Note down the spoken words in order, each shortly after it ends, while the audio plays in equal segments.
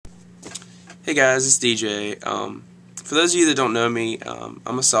Hey guys, it's DJ. For those of you that don't know me,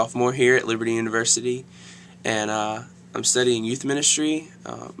 I'm a sophomore here at Liberty University, and I'm studying youth ministry.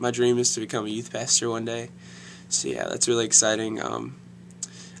 My dream is to become a youth pastor one day, so yeah, that's really exciting.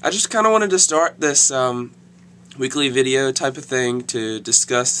 I just kind of wanted to start this weekly video type of thing to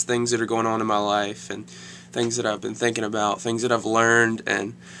discuss things that are going on in my life and things that I've been thinking about, things that I've learned,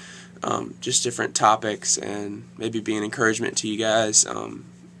 and just different topics, and maybe be an encouragement to you guys.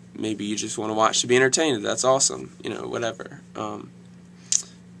 Maybe you just want to watch to be entertained. That's awesome, whatever.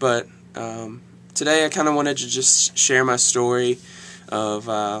 But today I kind of wanted to just share my story of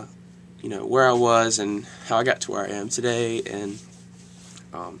where I was and how I got to where I am today. And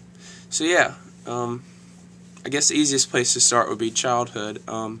so yeah, I guess the easiest place to start would be childhood.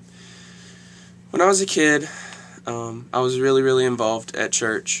 When I was a kid, I was really involved at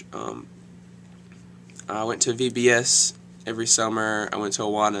church. I went to VBS every summer. I went to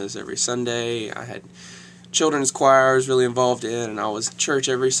Awanas every Sunday. I had children's choir I was really involved in, and I was at church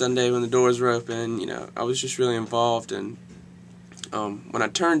every Sunday when the doors were open. I was just really involved. And when I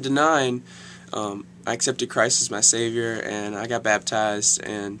turned 9, I accepted Christ as my Savior, and I got baptized.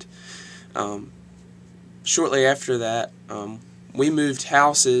 And shortly after that, we moved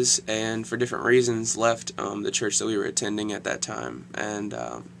houses, and for different reasons left the church that we were attending at that time. And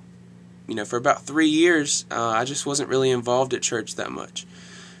for about 3 years, I just wasn't really involved at church that much.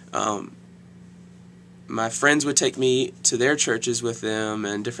 My friends would take me to their churches with them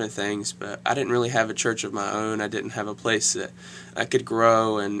and different things, but I didn't really have a church of my own. I didn't have a place that I could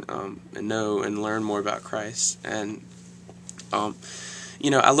grow and know and learn more about Christ. And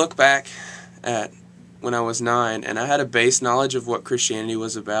I look back at when I was 9, and I had a base knowledge of what Christianity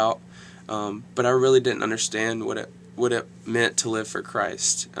was about, but I really didn't understand what it meant to live for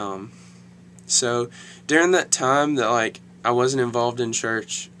Christ. So during that time that I wasn't involved in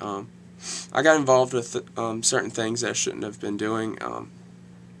church, I got involved with certain things that I shouldn't have been doing.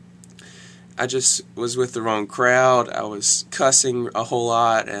 I just was with the wrong crowd. I was cussing a whole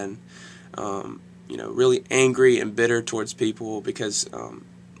lot, and really angry and bitter towards people because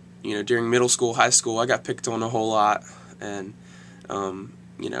during middle school, high school, I got picked on a whole lot, and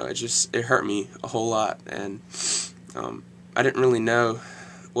it hurt me a whole lot, and I didn't really know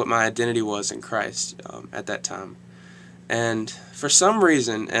what my identity was in Christ at that time. And for some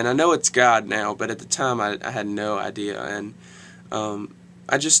reason, and I know it's God now, but at the time I had no idea, and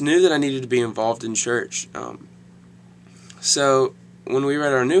I just knew that I needed to be involved in church. So when we were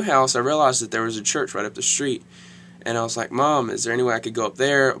at our new house, I realized that there was a church right up the street, and I was like, Mom, is there any way I could go up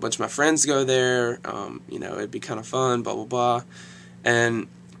there? A bunch of my friends go there, it'd be kind of fun, blah, blah, blah. And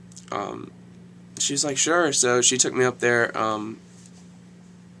she's like, sure. So she took me up there,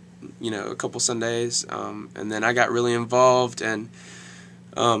 a couple Sundays, and then I got really involved and,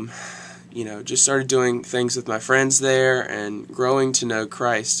 just started doing things with my friends there and growing to know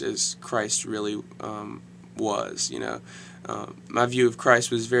Christ as Christ really was. My view of Christ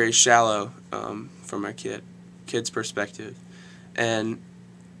was very shallow from my kid's perspective, and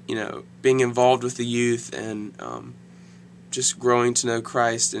being involved with the youth and just growing to know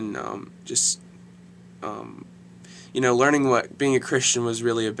Christ and learning what being a Christian was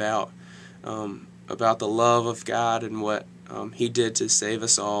really about the love of God and what He did to save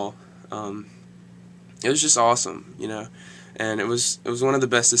us all. It was just awesome, and it was one of the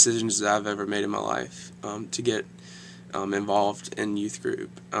best decisions that I've ever made in my life, to get involved in youth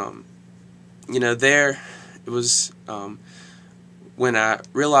group. There it was when I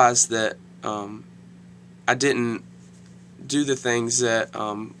realized that I didn't do the things that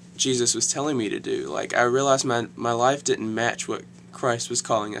Jesus was telling me to do. I realized my life didn't match what Christ was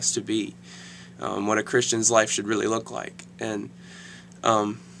calling us to be, what a Christian's life should really look like. And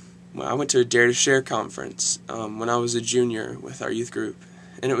I went to a Dare to Share conference when I was a junior with our youth group,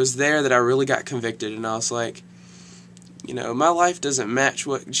 and it was there that I really got convicted, and I was like, my life doesn't match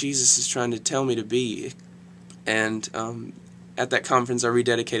what Jesus is trying to tell me to be. And at that conference I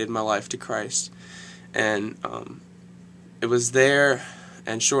rededicated my life to Christ, and it was there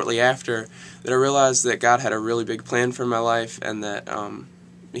and shortly after that I realized that God had a really big plan for my life, and that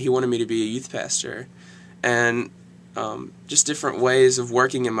He wanted me to be a youth pastor, and just different ways of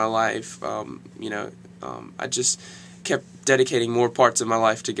working in my life. I just kept dedicating more parts of my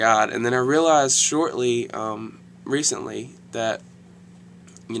life to God, and then I realized shortly, recently, that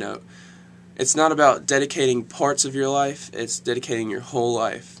it's not about dedicating parts of your life, it's dedicating your whole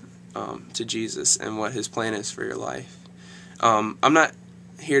life to Jesus and what His plan is for your life. I'm not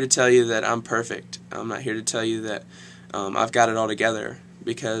here to tell you that I'm perfect. I'm not here to tell you that I've got it all together,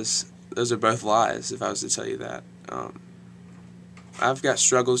 because those are both lies if I was to tell you that. I've got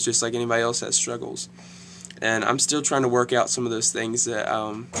struggles just like anybody else has struggles. And I'm still trying to work out some of those things that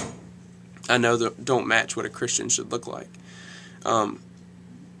I know that don't match what a Christian should look like.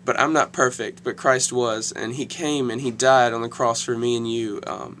 But I'm not perfect, but Christ was, and He came and He died on the cross for me and you,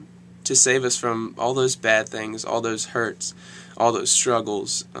 to save us from all those bad things, all those hurts, all those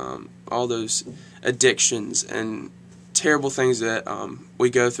struggles, all those addictions and terrible things that we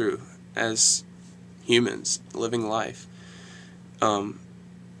go through as humans living life.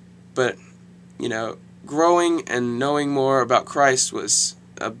 But, growing and knowing more about Christ was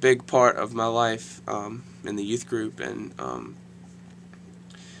a big part of my life in the youth group. And,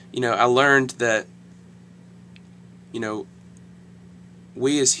 I learned that,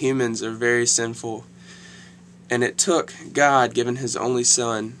 we as humans are very sinful. And it took God giving His only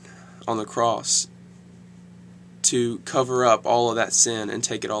Son on the cross to cover up all of that sin and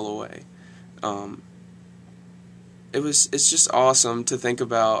take it all away. It's just awesome to think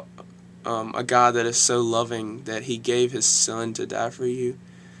about a God that is so loving that He gave His Son to die for you.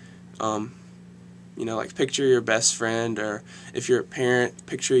 Like picture your best friend, or if you're a parent,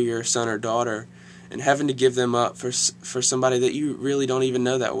 picture your son or daughter, and having to give them up for somebody that you really don't even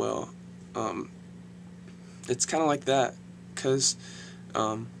know that well. It's kind of like that, because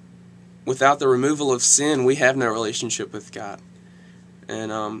without the removal of sin, we have no relationship with God.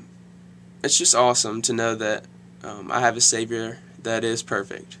 And it's just awesome to know that I have a Savior that is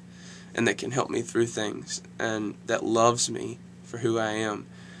perfect and that can help me through things and that loves me for who I am.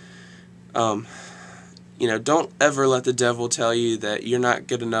 Don't ever let the devil tell you that you're not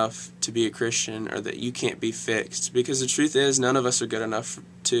good enough to be a Christian or that you can't be fixed, because the truth is none of us are good enough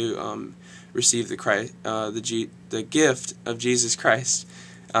to receive the gift of Jesus Christ.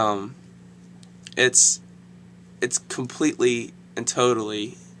 It's completely and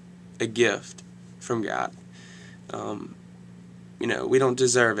totally a gift from God. We don't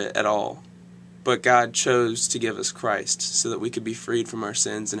deserve it at all, but God chose to give us Christ so that we could be freed from our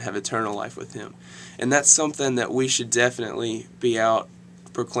sins and have eternal life with Him. And that's something that we should definitely be out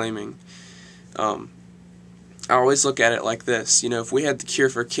proclaiming. I always look at it like this. If we had the cure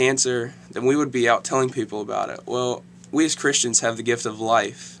for cancer, then we would be out telling people about it. Well, we as Christians have the gift of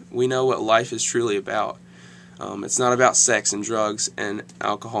life. We know what life is truly about. It's not about sex and drugs and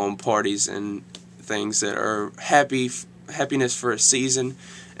alcohol and parties and things that are happiness for a season,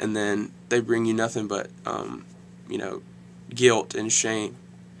 and then they bring you nothing but guilt and shame.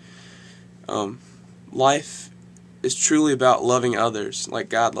 Life is truly about loving others like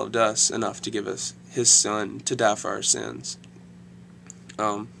God loved us enough to give us His Son to die for our sins.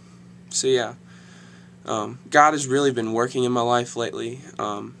 God has really been working in my life lately.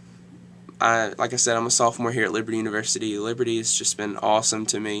 Like I said, I'm a sophomore here at Liberty University. Liberty has just been awesome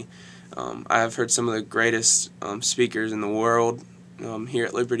to me. I have heard some of the greatest speakers in the world here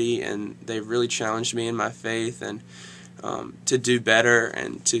at Liberty, and they've really challenged me in my faith and to do better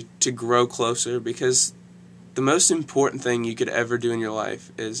and to grow closer, because the most important thing you could ever do in your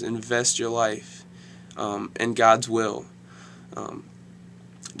life is invest your life in God's will.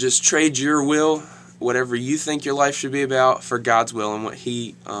 Just trade your will, whatever you think your life should be about, for God's will and what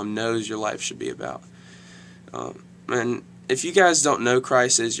He knows your life should be about. And if you guys don't know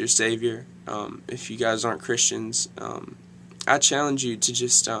Christ as your Savior, if you guys aren't Christians, I challenge you to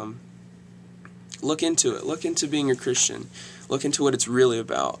just look into it. Look into being a Christian. Look into what it's really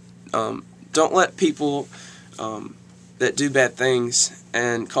about. Don't let people that do bad things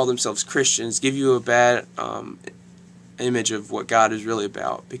and call themselves Christians give you a bad image of what God is really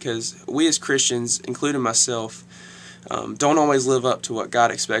about, because we as Christians, including myself, don't always live up to what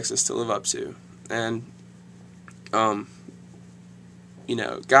God expects us to live up to. And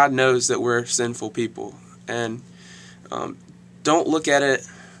God knows that we're sinful people, and don't look at it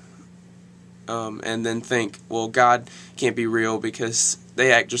and then think, well, God can't be real because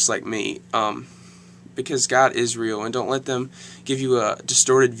they act just like me. Because God is real, and don't let them give you a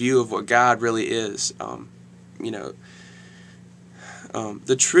distorted view of what God really is.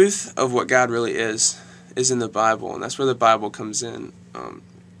 The truth of what God really is in the Bible, and that's where the Bible comes in.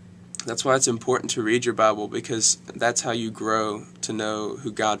 That's why it's important to read your Bible, because that's how you grow to know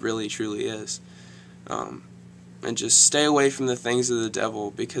who God really truly is. And just stay away from the things of the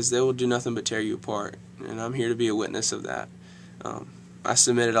devil, because they will do nothing but tear you apart. And I'm here to be a witness of that. I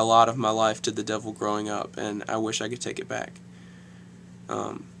submitted a lot of my life to the devil growing up, and I wish I could take it back.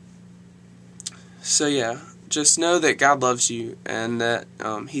 Just know that God loves you, and that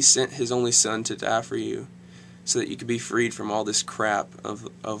He sent His only Son to die for you, so that you could be freed from all this crap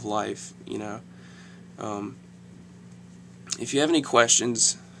of life. If you have any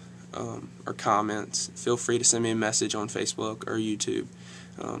questions, or comments, feel free to send me a message on Facebook or YouTube.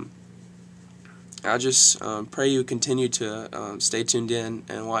 I just pray you continue to stay tuned in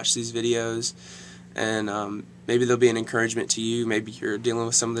and watch these videos, and maybe they'll be an encouragement to you. Maybe you're dealing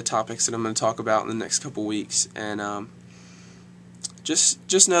with some of the topics that I'm going to talk about in the next couple weeks, and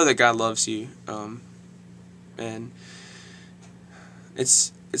just know that God loves you, and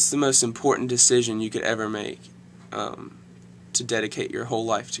it's the most important decision you could ever make, to dedicate your whole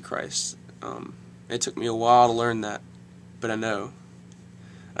life to Christ. It took me a while to learn that, but I know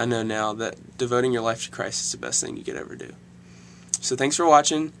now that devoting your life to Christ is the best thing you could ever do. So thanks for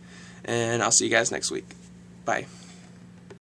watching, and I'll see you guys next week. Bye.